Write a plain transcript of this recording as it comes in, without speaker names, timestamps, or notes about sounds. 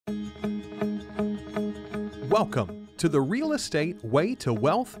Welcome to the Real Estate Way to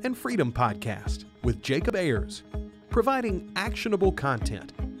Wealth and Freedom podcast with Jacob Ayers, providing actionable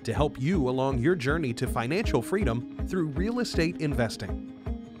content to help you along your journey to financial freedom through real estate investing.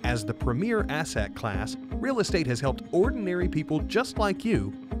 As the premier asset class, real estate has helped ordinary people just like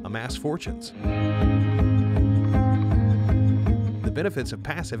you amass fortunes. The benefits of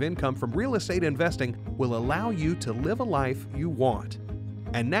passive income from real estate investing will allow you to live a life you want.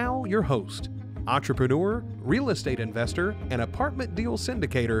 And now your host, entrepreneur, real estate investor, and apartment deal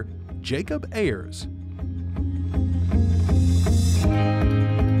syndicator, Jacob Ayers.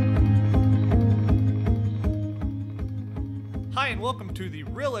 Hi, and welcome to the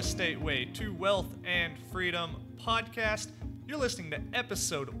Real Estate Way to Wealth and Freedom podcast. You're listening to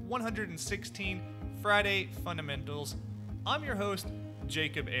episode 116, Friday Fundamentals. I'm your host,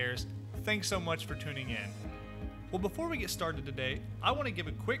 Jacob Ayers. Thanks so much for tuning in. Well, before we get started today, I want to give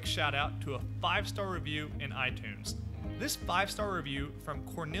a quick shout out to a 5-star review in iTunes. This 5-star review from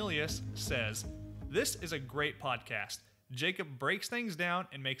Cornelius says, "This is a great podcast. Jacob breaks things down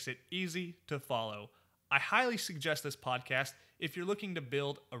and makes it easy to follow. I highly suggest this podcast if you're looking to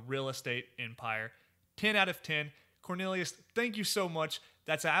build a real estate empire." 10 out of 10. Cornelius, thank you so much.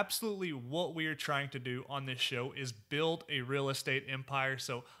 That's absolutely what we are trying to do on this show, is build a real estate empire.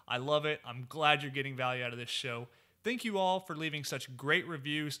 So I love it. I'm glad you're getting value out of this show. Thank you all for leaving such great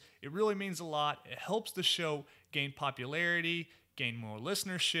reviews. It really means a lot. It helps the show gain popularity, gain more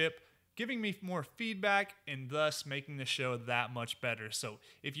listenership, giving me more feedback, and thus making the show that much better. So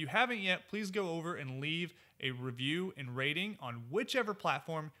if you haven't yet, please go over and leave a review and rating on whichever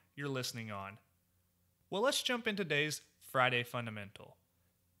platform you're listening on. Well, let's jump into today's Friday Fundamental.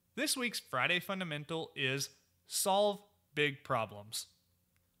 This week's Friday Fundamental is solve big problems.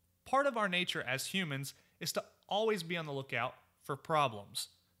 Part of our nature as humans is to always be on the lookout for problems.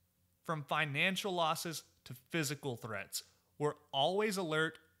 From financial losses to physical threats, we're always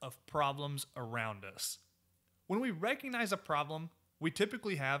alert of problems around us. When we recognize a problem, we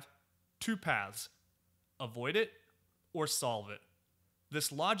typically have two paths: avoid it or solve it.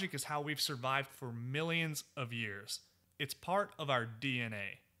 This logic is how we've survived for millions of years. It's part of our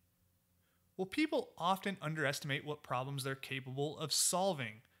DNA. Well, people often underestimate what problems they're capable of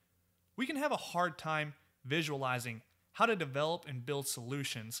solving. We can have a hard time visualizing how to develop and build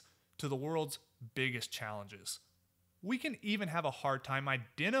solutions to the world's biggest challenges. We can even have a hard time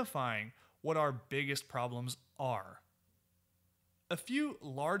identifying what our biggest problems are. A few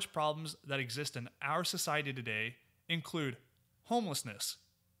large problems that exist in our society today include homelessness,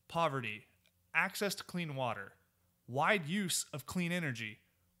 poverty, access to clean water, wide use of clean energy,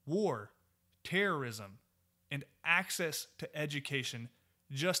 war, terrorism, and access to education,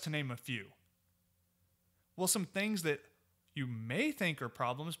 just to name a few. Well, some things that you may think are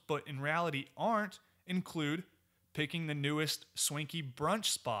problems, but in reality aren't, include picking the newest swanky brunch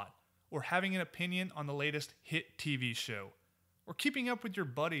spot, or having an opinion on the latest hit TV show, or keeping up with your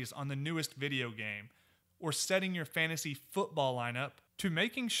buddies on the newest video game, or setting your fantasy football lineup, to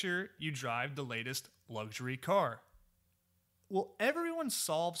making sure you drive the latest luxury car. Well, everyone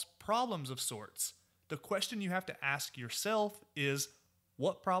solves problems of sorts. The question you have to ask yourself is,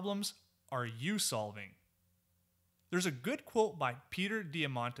 what problems are you solving? There's a good quote by Peter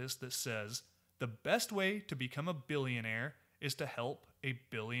Diamandis that says, "The best way to become a billionaire is to help a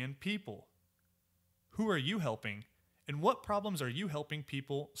billion people." Who are you helping, and what problems are you helping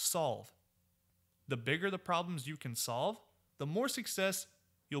people solve? The bigger the problems you can solve, the more success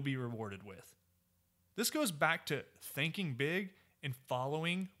you'll be rewarded with. This goes back to thinking big and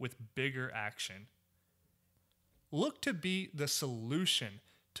following with bigger action. Look to be the solution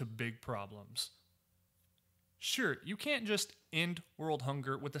to big problems. Sure, you can't just end world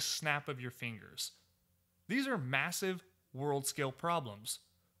hunger with a snap of your fingers. These are massive world-scale problems,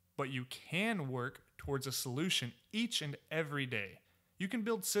 but you can work towards a solution each and every day. You can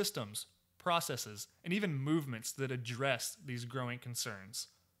build systems, processes, and even movements that address these growing concerns.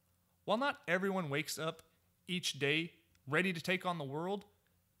 While not everyone wakes up each day ready to take on the world,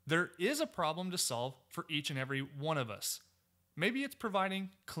 there is a problem to solve for each and every one of us. Maybe it's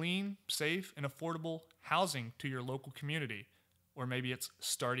providing clean, safe, and affordable housing to your local community. Or maybe it's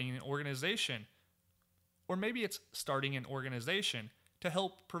starting an organization. Or maybe it's starting an organization to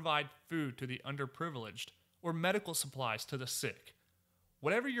help provide food to the underprivileged or medical supplies to the sick.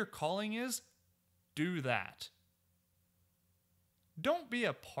 Whatever your calling is, do that. Don't be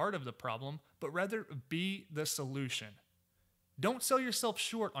a part of the problem, but rather be the solution. Don't sell yourself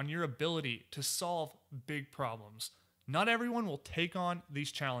short on your ability to solve big problems. Not everyone will take on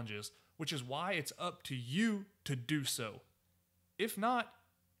these challenges, which is why it's up to you to do so. If not,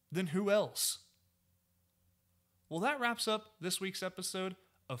 then who else? Well, that wraps up this week's episode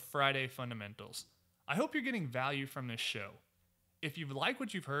of Friday Fundamentals. I hope you're getting value from this show. If you like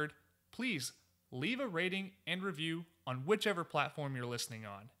what you've heard, please leave a rating and review on whichever platform you're listening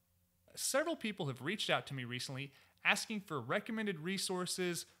on. Several people have reached out to me recently asking for recommended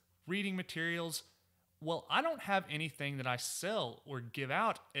resources, reading materials. Well, I don't have anything that I sell or give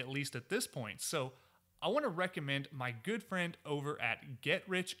out, at least at this point, so I want to recommend my good friend over at Get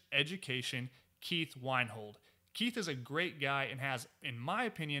Rich Education, Keith Weinhold. Keith is a great guy and has, in my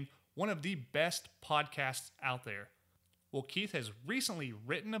opinion, one of the best podcasts out there. Well, Keith has recently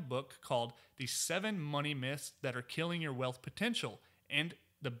written a book called The 7 Money Myths That Are Killing Your Wealth Potential, and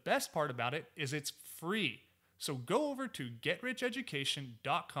the best part about it is it's free. So go over to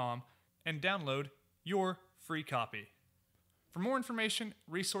getricheducation.com and download your free copy. For more information,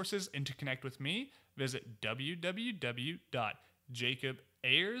 resources, and to connect with me, visit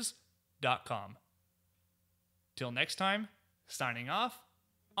www.jacobayers.com. Till next time, signing off,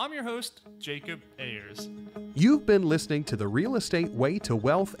 I'm your host, Jacob Ayers. You've been listening to the Real Estate Way to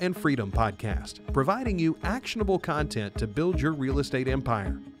Wealth and Freedom podcast, providing you actionable content to build your real estate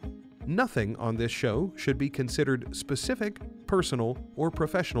empire. Nothing on this show should be considered specific, personal, or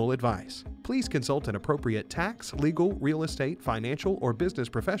professional advice. Please consult an appropriate tax, legal, real estate, financial, or business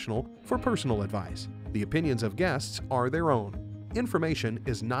professional for personal advice. The opinions of guests are their own. Information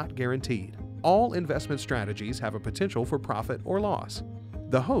is not guaranteed. All investment strategies have a potential for profit or loss.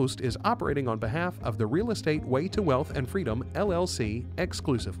 The host is operating on behalf of the Real Estate Way to Wealth and Freedom, LLC,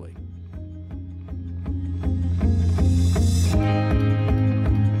 exclusively.